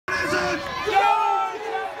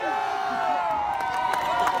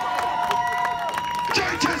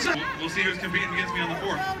We'll see who's competing against me on the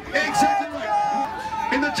 4th. Exactly right.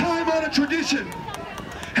 In the time-honored tradition,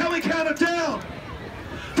 how we count it down.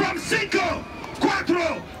 From 5, 4, 3, 2,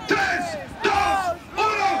 1,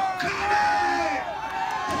 Coney!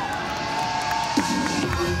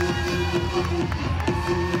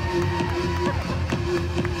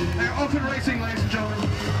 They're off and racing, ladies and gentlemen.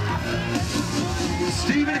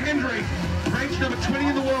 Stephen Hendry, ranked number 20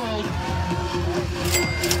 in the world.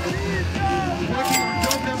 Working on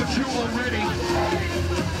dog number 2 already.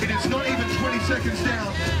 It is not even 20 seconds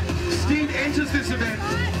down. Steve enters this event.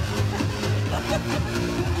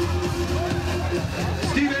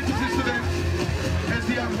 Steve enters this event as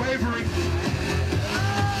the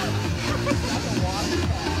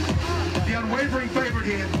unwavering favorite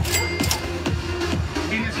here.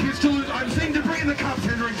 It is his to lose. I'm seeing debris in the cups,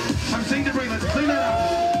 Henry. I'm seeing debris. Let's clean that up.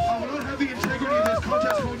 I will not have the integrity of this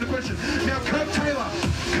contest called into question. Now, Kirk Taylor,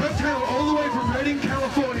 all the way from Redding,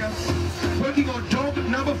 California, working on dog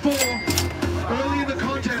number 4 early in the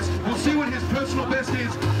contest. We'll see what his personal best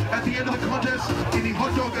is at the end of the contest in the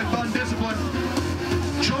hot dog and bun discipline.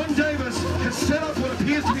 John Davis has set up what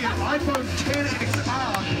appears to be an iPhone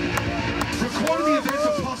XR, recording the event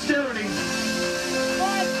for posterity.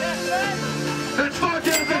 That's 5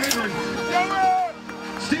 down for Henry.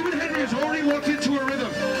 Stephen Hendry is already locked into a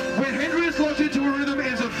rhythm. When Hendry is locked into a rhythm, it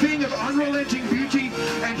is a thing of unrelenting beauty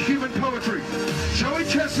and human poetry. Joey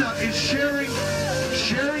Chestnut is sharing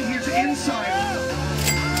his insight.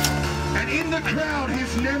 And in the crowd,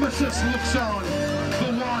 his nemesis looks on.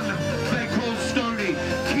 The one they call Stoney,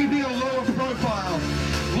 keeping a lower profile,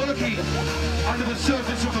 lurking under the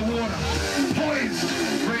surface of the water. Poised,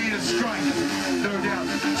 ready to strike, no doubt.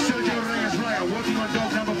 Sergio Reyes-Raya working on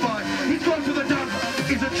dog number 5. He's gone for the dunk.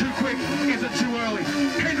 Is it too quick? Is it too early?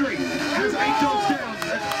 Henry has 8 dogs down.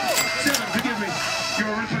 7, forgive me. Your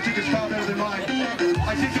arithmetic is far better than mine.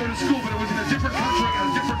 I did go to school, but it was in a different country at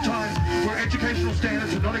a different time where educational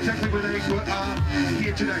standards are not exactly where they are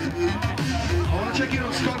here today. I want to check in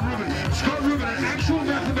on Scott Rubin. Scott Rubin, an actual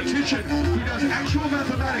mathematician who does actual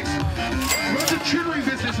mathematics, runs a tutoring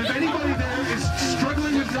business. If anybody there is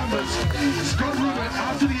struggling with numbers, Scott Rubin,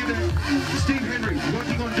 after the event, Steve Hendry,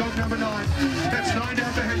 working on dog number 9. That's 9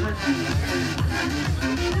 down for Hendry.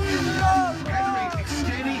 Henry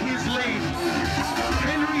extending his lead.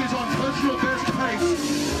 Henry is on personal best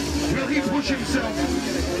pace. Will he push himself?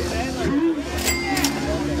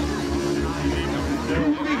 Who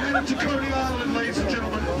will be headed to Coney Island, ladies and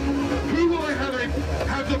gentlemen? Who will I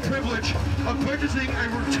have the privilege of purchasing a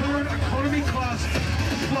return economy class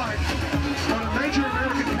flight on a major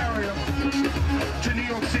American carrier to New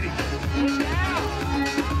York City?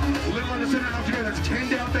 A little under 7.5 to go. That's 10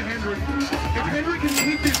 down for Henry. If Henry can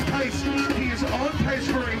keep this pace, he is on pace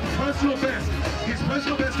for a personal best. His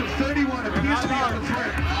personal best of 31 appears to be under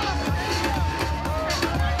threat.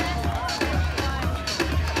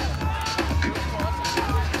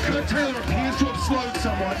 Kirk Taylor appears to have slowed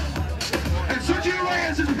somewhat. And Sergio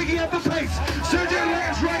Reyes is picking up the pace. Sergio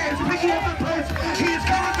Reyes picking up the pace. He is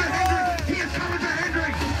coming for Hendry. He is coming for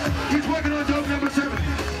Hendry. He's working on dog number 7.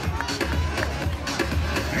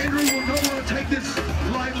 Hendry will not want to take this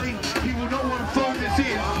lightly. He will not want to phone this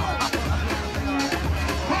in.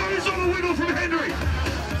 Oh, he's on the wiggle from Hendry.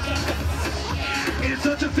 It is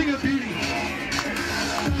such a thing of beauty.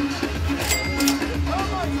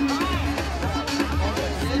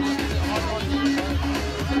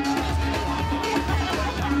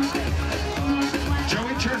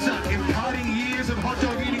 Joey Chestnut imparting years of hot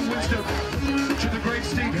dog eating wisdom to the great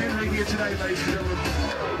Steve Hendry here today, ladies and gentlemen.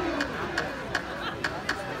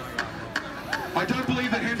 I don't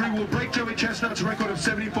believe that Hendry will break Joey Chestnut's record of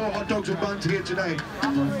 74 hot dogs and buns here today.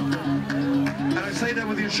 And I say that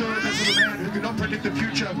with the assuredness of a man who cannot predict the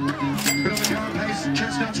future. But on the current pace,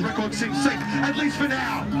 Chestnut's record seems safe, at least for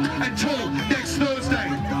now, until next Thursday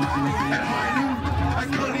at high noon at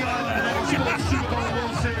Coney Island and our Sports Super Bowl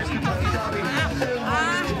World Series Kentucky Derby. All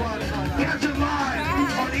rolled into one. Catch it live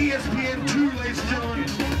on ESPN 2, ladies and gentlemen.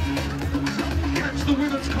 Catch the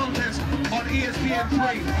women's contest on ESPN 3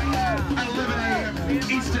 at 11 a.m.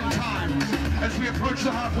 Eastern Time as we approach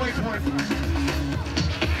the halfway point.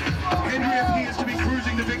 Henry appears to be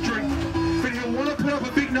cruising to victory, but he'll want to put up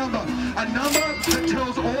a big number. A number that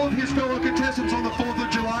tells all of his fellow contestants on the 4th of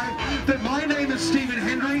July that my name is Stephen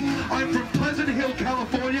Hendry, I'm from Pleasant Hill,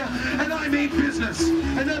 California, and I mean business.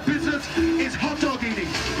 And that business is hot dog eating.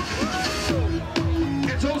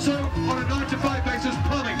 It's also on a 9-to-5 basis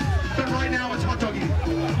plumbing, but right now it's hot dog eating.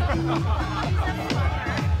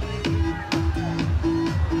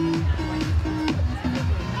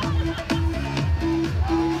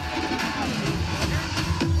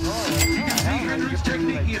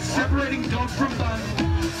 Technique, he is separating from Buns.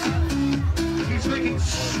 He's making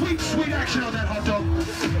sweet, sweet action on that hot dog.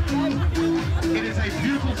 It is a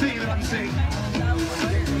beautiful thing that I'm seeing.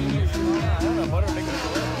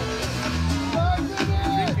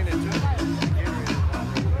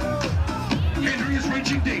 Henry is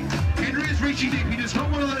reaching deep. Henry is reaching deep. He does not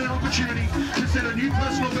want to let an opportunity to set a new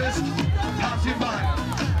personal best pass him by.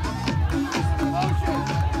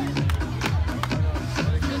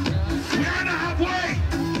 We're in a halfway.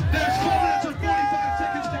 There's 4 minutes and 45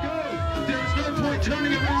 seconds to go. There is no point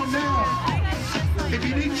turning around now. If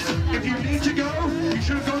you need to go, you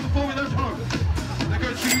should have gone before we left home. That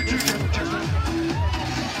goes for you too, Chestnut.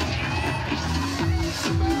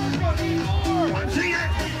 I'm seeing it.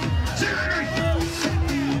 See Henry.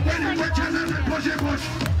 When Chestnut said push it, push.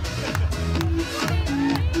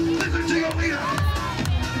 Listen to your leader.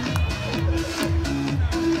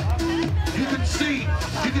 You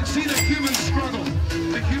can see the human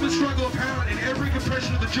struggle apparent in every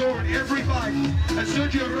compression of the jaw and every fight as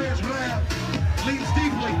Sergio Reyes leans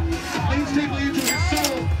deeply into his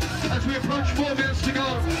soul as we approach 4 minutes to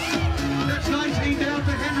go. That's 19 down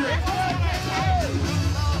for Henry.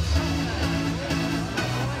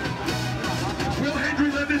 Will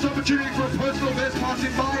Henry let this opportunity for a personal best pass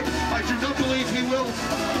him by? I do not believe he will.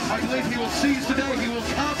 I believe he will seize the day. He will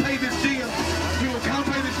carpe this diem. He will carpe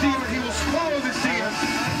this diem and he will swallow this diem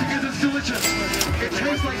because it's delicious. It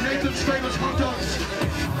tastes like Nathan's famous hot dogs.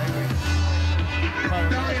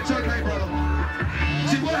 Barry, it's okay, brother.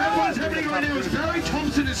 See, what is happening right now is Barry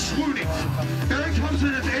Thompson is swooning. Barry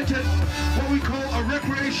Thompson has entered what we call a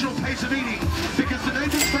recreational pace of eating because the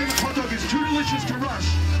Nathan's famous hot dog is too delicious to rush.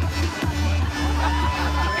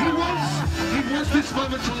 He wants this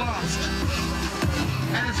moment to last.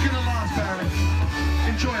 And it's going to last, Barry.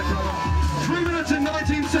 Enjoy it, brother. 3 minutes and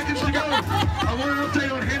 19 seconds to go. I want an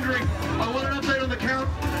update on Henry. I want an update on the count.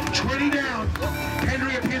 20 down.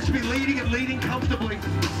 Henry appears to be leading and leading comfortably.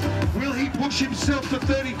 Will he push himself to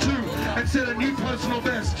 32 and set a new personal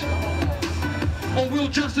best? Or will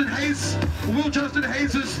Justin Hayes'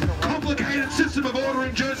 complicated system of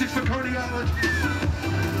ordering jerseys for Coney Island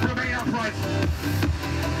remain upright?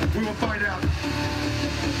 We will find out.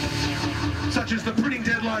 Such as the printing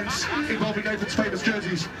deadlines involving Nathan's famous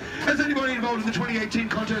jerseys, as anybody involved in the 2018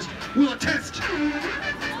 contest will attest.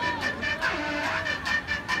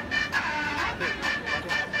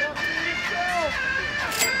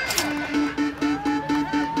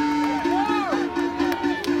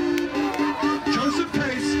 Joseph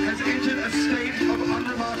Pace has entered a state of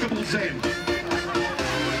unremarkable zen.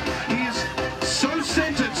 He is so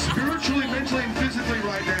centered spiritually, mentally, and physically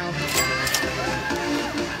right now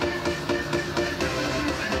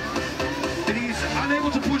that he's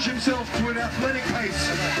unable to push himself to an athletic pace.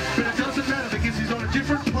 But it doesn't matter because he's on a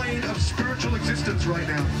different plane of spiritual existence right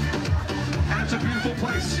now. And it's a beautiful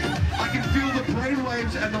place. I can feel the brain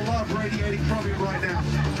waves and the love radiating from him right now.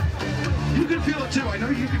 You can feel it too. I know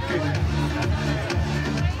you can feel it.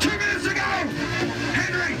 2 minutes to go!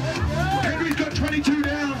 Henry's got 22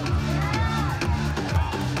 down.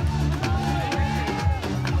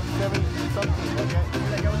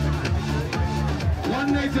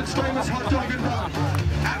 One Nathan's famous hot dog and bun.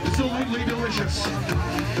 Absolutely delicious.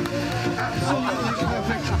 Absolutely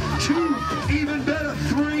perfect. 2, even better.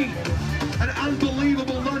 3, an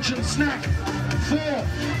unbelievable lunch and snack. 4,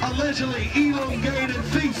 a leisurely, elongated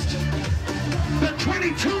feast. But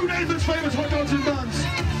 22 Nathan's famous hot dogs and buns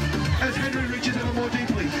as Henry reaches ever more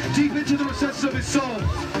deeply, deep into the recesses of his soul.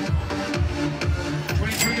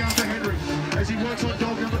 23 down for Henry as he works on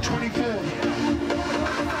dog number 24.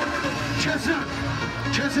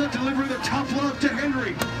 Chestnut delivering a tough love to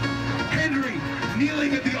Henry. Henry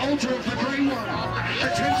kneeling at the altar of the Green One,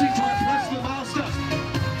 attempting to impress the master.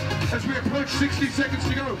 As we approach 60 seconds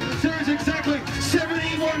to go, there is exactly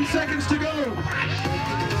 71 seconds to go.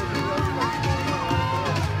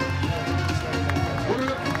 We're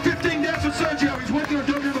at 15 down for Sergio. He's working on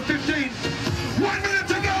dog number 15. 1 minute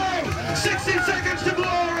to go. 60 seconds to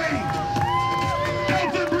glory.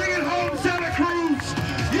 Help them bring it home, Santa Cruz.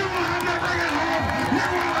 You will have to bring it home. You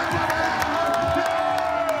will have to bring it home.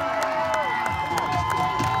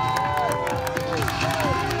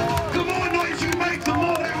 The more noise you make, the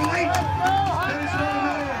more they will eat. That is not a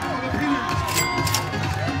matter of opinion.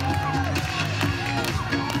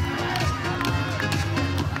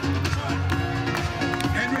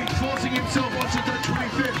 Henry forcing himself onto the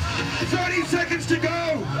 25th. 30 seconds to go.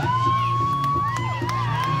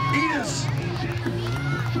 Eaters.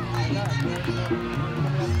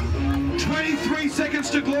 23 seconds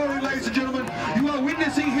to glory, ladies and gentlemen. You are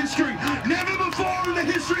witnessing history. Never before in the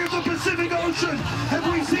history of the Pacific Ocean have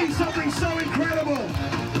we seen something so incredible.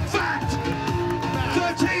 Fact.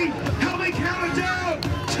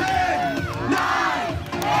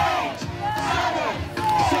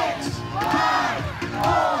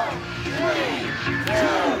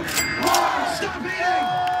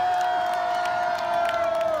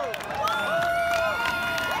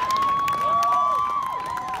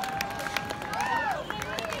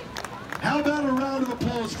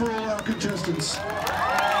 Buns.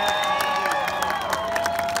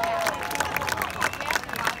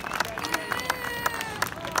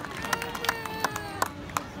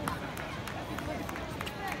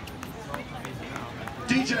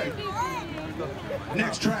 DJ,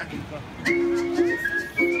 next track.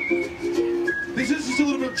 This is just a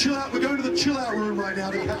little bit of chill out. We're going to the chill out room right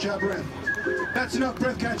now to catch our breath. That's enough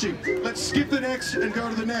breath catching. Let's skip the next and go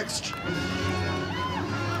to the next.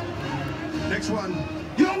 Next one.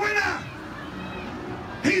 Your winner!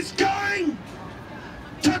 He's going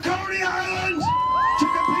to Coney Island to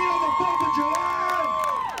compete on the 4th of July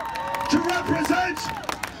to represent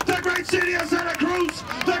the great city of Santa Cruz,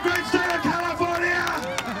 the great state of California,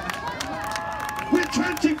 with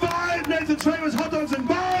 25 Nathan's Famous hot dogs and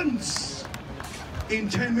buns in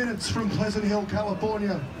 10 minutes from Pleasant Hill,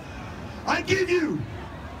 California. I give you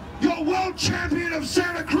your world champion of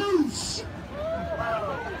Santa Cruz,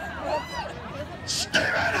 Stephen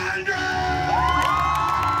Hendry!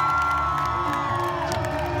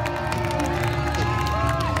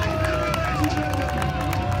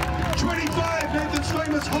 25 Nathan's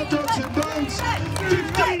Famous hot dogs and buns,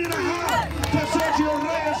 15 and a half for Sergio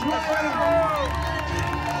Reyes.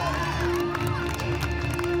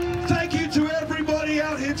 Thank you to everybody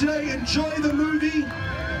out here today. Enjoy the movie.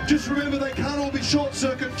 Just remember, they can't all be Short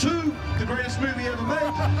Circuit 2, the greatest movie ever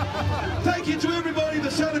made. Thank you to everybody,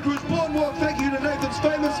 the Santa Cruz Boardwalk. Thank you to Nathan's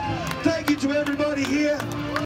Famous. Thank you to everybody here.